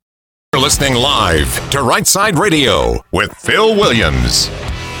listening live to Rightside Radio with Phil Williams.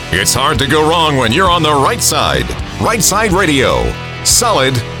 It's hard to go wrong when you're on the right side. Rightside Radio.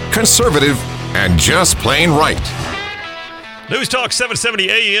 Solid, conservative, and just plain right. News Talk 770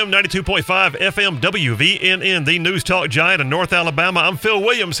 AM, 92.5 FM, WVNN, the News Talk giant in North Alabama. I'm Phil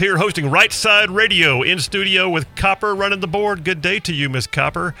Williams here hosting Rightside Radio in studio with Copper running the board. Good day to you, Miss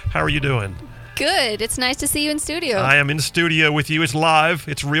Copper. How are you doing? Good. It's nice to see you in studio. I am in studio with you. It's live.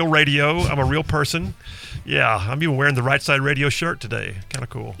 It's real radio. I'm a real person. Yeah, I'm even wearing the Rightside Radio shirt today. Kind of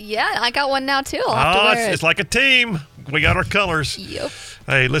cool. Yeah, I got one now, too. I'll have to wear it. It's like a team. We got our colors. Yep.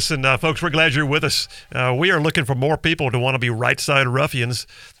 Hey, listen, folks, we're glad you're with us. We are looking for more people to want to be Rightside ruffians,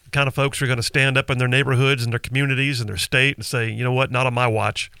 the kind of folks who are going to stand up in their neighborhoods and their communities and their state and say, you know what, not on my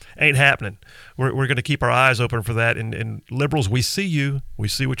watch. Ain't happening. We're going to keep our eyes open for that. And liberals, we see you. We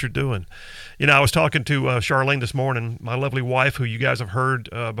see what you're doing. You know, I was talking to Charlene this morning, my lovely wife, who you guys have heard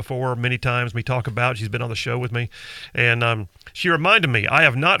before many times me talk about. She's been on the show with me. And she reminded me, I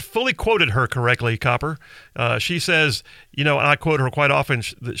have not fully quoted her correctly, Copper. She says, you know, and I quote her quite often,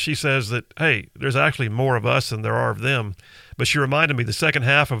 that she says that, hey, there's actually more of us than there are of them. But she reminded me the second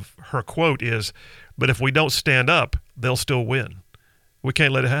half of her quote is, but if we don't stand up, they'll still win. We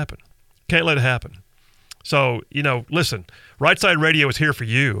can't let it happen. Can't let it happen. So, you know, listen, Rightside Radio is here for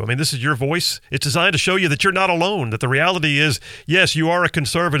you. I mean, this is your voice. It's designed to show you that you're not alone, that the reality is, yes, you are a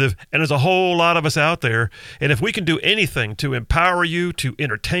conservative, and there's a whole lot of us out there. And if we can do anything to empower you, to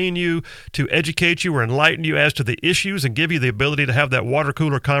entertain you, to educate you or enlighten you as to the issues and give you the ability to have that water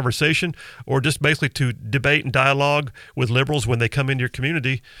cooler conversation or just basically to debate and dialogue with liberals when they come into your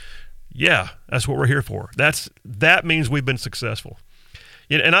community, yeah, that's what we're here for. That means we've been successful.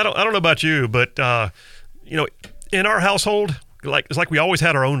 And I don't know about you, but you know, in our household, it's like we always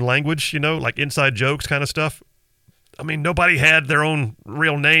had our own language, you know, like inside jokes kind of stuff. I mean, nobody had their own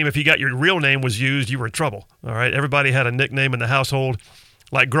real name. If you got your real name was used, you were in trouble. All right, everybody had a nickname in the household.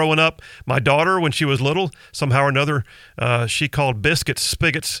 Like growing up, my daughter, when she was little, somehow or another, she called biscuits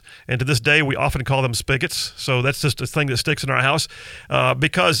spigots, and to this day, we often call them spigots. So that's just a thing that sticks in our house.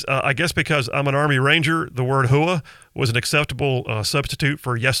 Because I'm an Army Ranger, the word hua was an acceptable substitute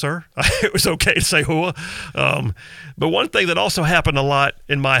for yes, sir. It was okay to say hua. But one thing that also happened a lot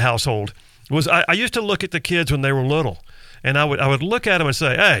in my household was I used to look at the kids when they were little, and I would look at them and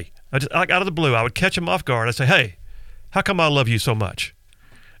say, hey, out of the blue, I would catch them off guard. I'd say, hey, how come I love you so much?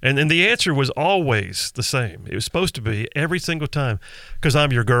 And the answer was always the same. It was supposed to be every single time, because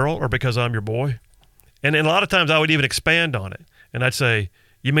I'm your girl or because I'm your boy. And a lot of times I would even expand on it. And I'd say,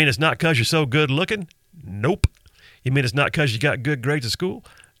 you mean it's not because you're so good looking? Nope. You mean it's not because you got good grades at school?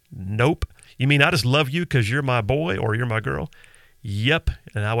 Nope. You mean I just love you because you're my boy or you're my girl? Yep.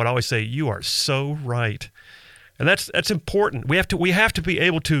 And I would always say, you are so right. And that's important. We have to be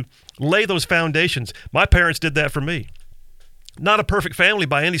able to lay those foundations. My parents did that for me. Not a perfect family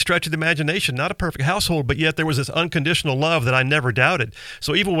by any stretch of the imagination, not a perfect household, but yet there was this unconditional love that I never doubted.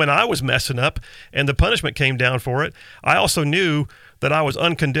 So even when I was messing up and the punishment came down for it, I also knew that I was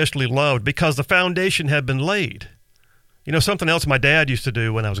unconditionally loved because the foundation had been laid. You know, something else my dad used to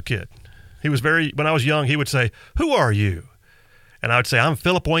do when I was a kid. When I was young, he would say, "Who are you?" And I would say, "I'm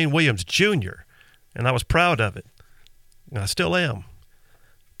Philip Wayne Williams, Jr." And I was proud of it. And I still am.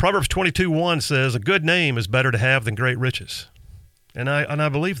 Proverbs 22:1 says, a good name is better to have than great riches. And I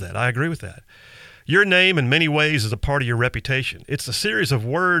believe that. I agree with that. Your name in many ways is a part of your reputation. It's a series of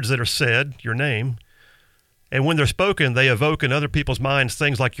words that are said, your name, and when they're spoken, they evoke in other people's minds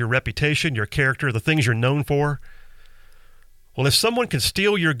things like your reputation, your character, the things you're known for. Well, if someone can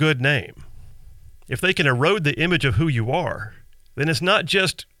steal your good name, if they can erode the image of who you are, then it's not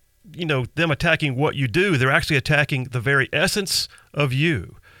just, you know, them attacking what you do. They're actually attacking the very essence of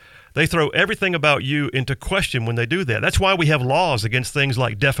you. They throw everything about you into question when they do that. That's why we have laws against things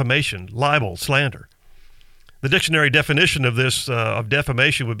like defamation, libel, slander. The dictionary definition of this, of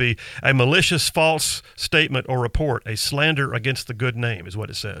defamation would be a malicious, false statement or report, a slander against the good name is what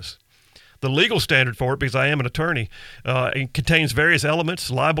it says. The legal standard for it, because I am an attorney, it contains various elements.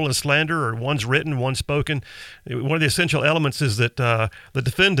 Libel and slander are one's written, one's spoken. One of the essential elements is that the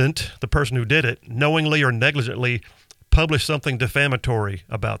defendant, the person who did it, knowingly or negligently publish something defamatory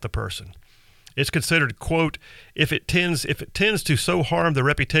about the person. It's considered, quote, if it tends to so harm the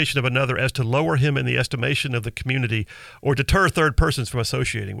reputation of another as to lower him in the estimation of the community or deter third persons from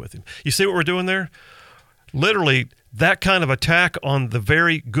associating with him. You see what we're doing there? Literally, that kind of attack on the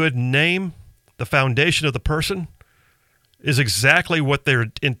very good name, the foundation of the person, is exactly what they're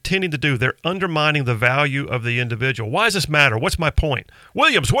intending to do. They're undermining the value of the individual. Why does this matter? What's my point?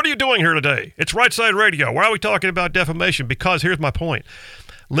 Williams, what are you doing here today? It's Rightside Radio. Why are we talking about defamation? Because here's my point.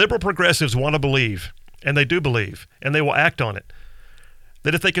 Liberal progressives want to believe, and they do believe, and they will act on it,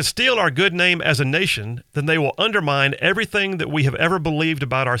 that if they can steal our good name as a nation, then they will undermine everything that we have ever believed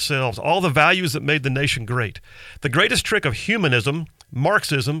about ourselves, all the values that made the nation great. The greatest trick of humanism,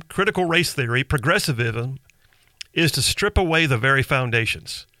 Marxism, critical race theory, progressivism, is to strip away the very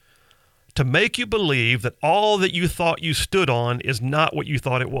foundations, to make you believe that all that you thought you stood on is not what you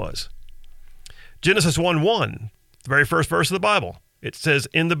thought it was. Genesis 1:1, the very first verse of the Bible, it says,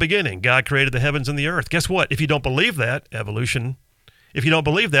 in the beginning, God created the heavens and the earth. Guess what? If you don't believe that, evolution, if you don't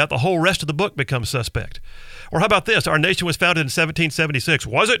believe that, the whole rest of the book becomes suspect. Or how about this? Our nation was founded in 1776.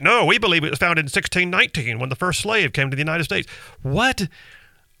 Was it? No, we believe it was founded in 1619 when the first slave came to the United States. What?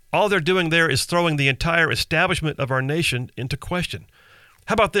 All they're doing there is throwing the entire establishment of our nation into question.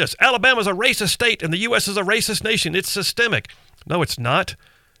 How about this? Alabama's a racist state and the U.S. is a racist nation. It's systemic. No, it's not.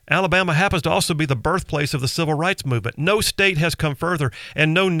 Alabama happens to also be the birthplace of the civil rights movement. No state has come further,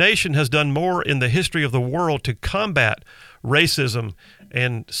 and no nation has done more in the history of the world to combat racism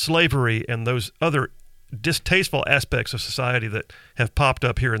and slavery and those other distasteful aspects of society that have popped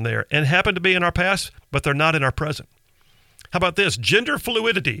up here and there and happen to be in our past, but they're not in our present. How about this? Gender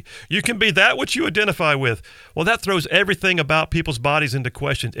fluidity. You can be that which you identify with. Well, that throws everything about people's bodies into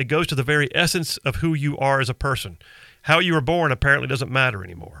question. It goes to the very essence of who you are as a person. How you were born apparently doesn't matter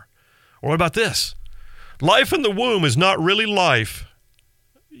anymore. Or what about this? Life in the womb is not really life.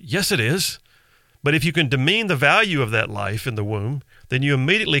 Yes, it is. But if you can demean the value of that life in the womb, then you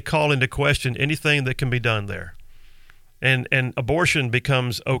immediately call into question anything that can be done there. And abortion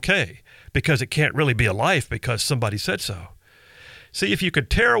becomes okay because it can't really be a life because somebody said so. See, if you could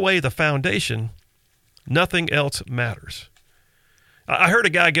tear away the foundation, nothing else matters. I heard a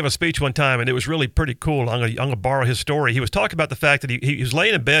guy give a speech one time, and it was really pretty cool. I'm going to borrow his story. He was talking about the fact that he was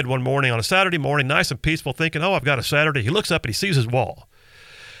laying in bed one morning on a Saturday morning, nice and peaceful, thinking, oh, I've got a Saturday. He looks up and he sees his wall.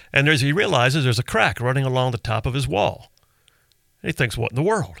 And he realizes there's a crack running along the top of his wall. And he thinks, what in the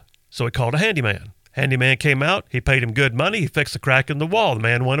world? So he called a handyman. Handyman came out. He paid him good money. He fixed the crack in the wall. The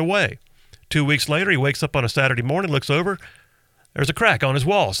man went away. 2 weeks later, he wakes up on a Saturday morning, looks over. There's a crack on his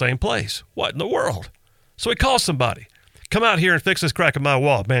wall, same place. What in the world? So he calls somebody. Come out here and fix this crack in my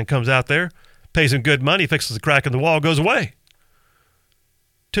wall. Man comes out there, pays him good money, fixes the crack in the wall, goes away.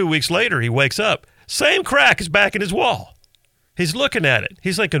 2 weeks later, he wakes up. Same crack is back in his wall. He's looking at it.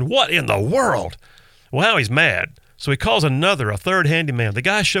 He's thinking, what in the world? Well, he's mad. So he calls a third handyman. The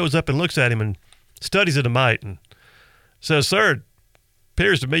guy shows up and looks at him and studies it a mite and says, sir, it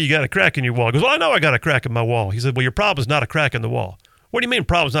appears to me you got a crack in your wall. He goes, well, I know I got a crack in my wall. He said, well, your problem's not a crack in the wall. What do you mean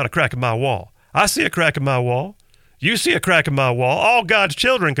problem's not a crack in my wall? I see a crack in my wall. You see a crack in my wall. All God's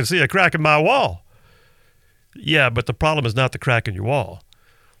children can see a crack in my wall. Yeah, but the problem is not the crack in your wall.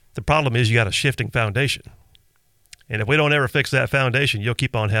 The problem is you got a shifting foundation. And if we don't ever fix that foundation, you'll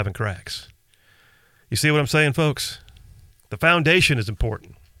keep on having cracks. You see what I'm saying, folks? The foundation is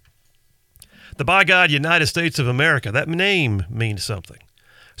important. The by God United States of America, that name means something.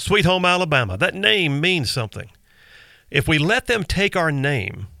 Sweet Home Alabama, that name means something. If we let them take our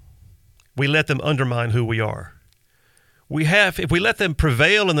name, we let them undermine who we are. If we let them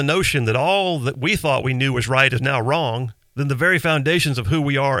prevail in the notion that all that we thought we knew was right is now wrong, then the very foundations of who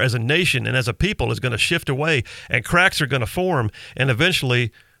we are as a nation and as a people is going to shift away, and cracks are going to form, and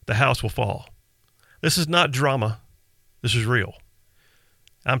eventually the house will fall. This is not drama. This is real.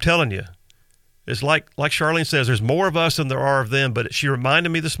 I'm telling you, it's like Charlene says, there's more of us than there are of them, but she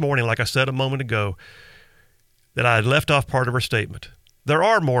reminded me this morning, like I said a moment ago, that I had left off part of her statement. There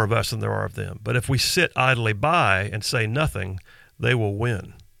are more of us than there are of them, but if we sit idly by and say nothing, they will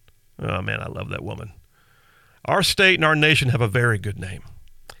win. Oh, man, I love that woman. Our state and our nation have a very good name.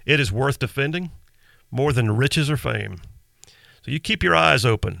 It is worth defending more than riches or fame. So you keep your eyes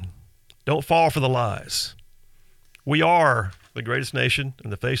open. Don't fall for the lies. We are the greatest nation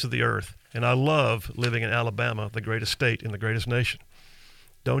in the face of the earth, and I love living in Alabama, the greatest state in the greatest nation.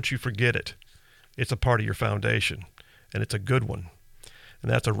 Don't you forget it. It's a part of your foundation, and it's a good one. And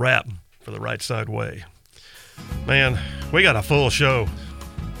that's a wrap for the Right Side Way. Man, we got a full show.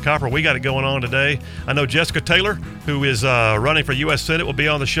 Copper, we got it going on today. I know Jessica Taylor, who is running for U.S. Senate, will be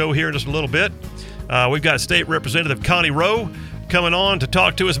on the show here in just a little bit. We've got State Representative Connie Rowe coming on to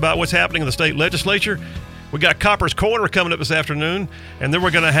talk to us about what's happening in the state legislature. We got Copper's Corner coming up this afternoon, and then we're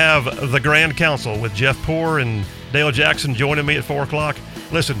going to have the Grand Council with Jeff Poore and Dale Jackson joining me at 4 o'clock.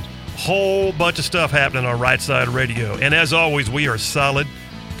 Listen, whole bunch of stuff happening on Right Side Radio. And as always, we are solid,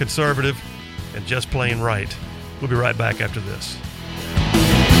 conservative, and just plain right. We'll be right back after this.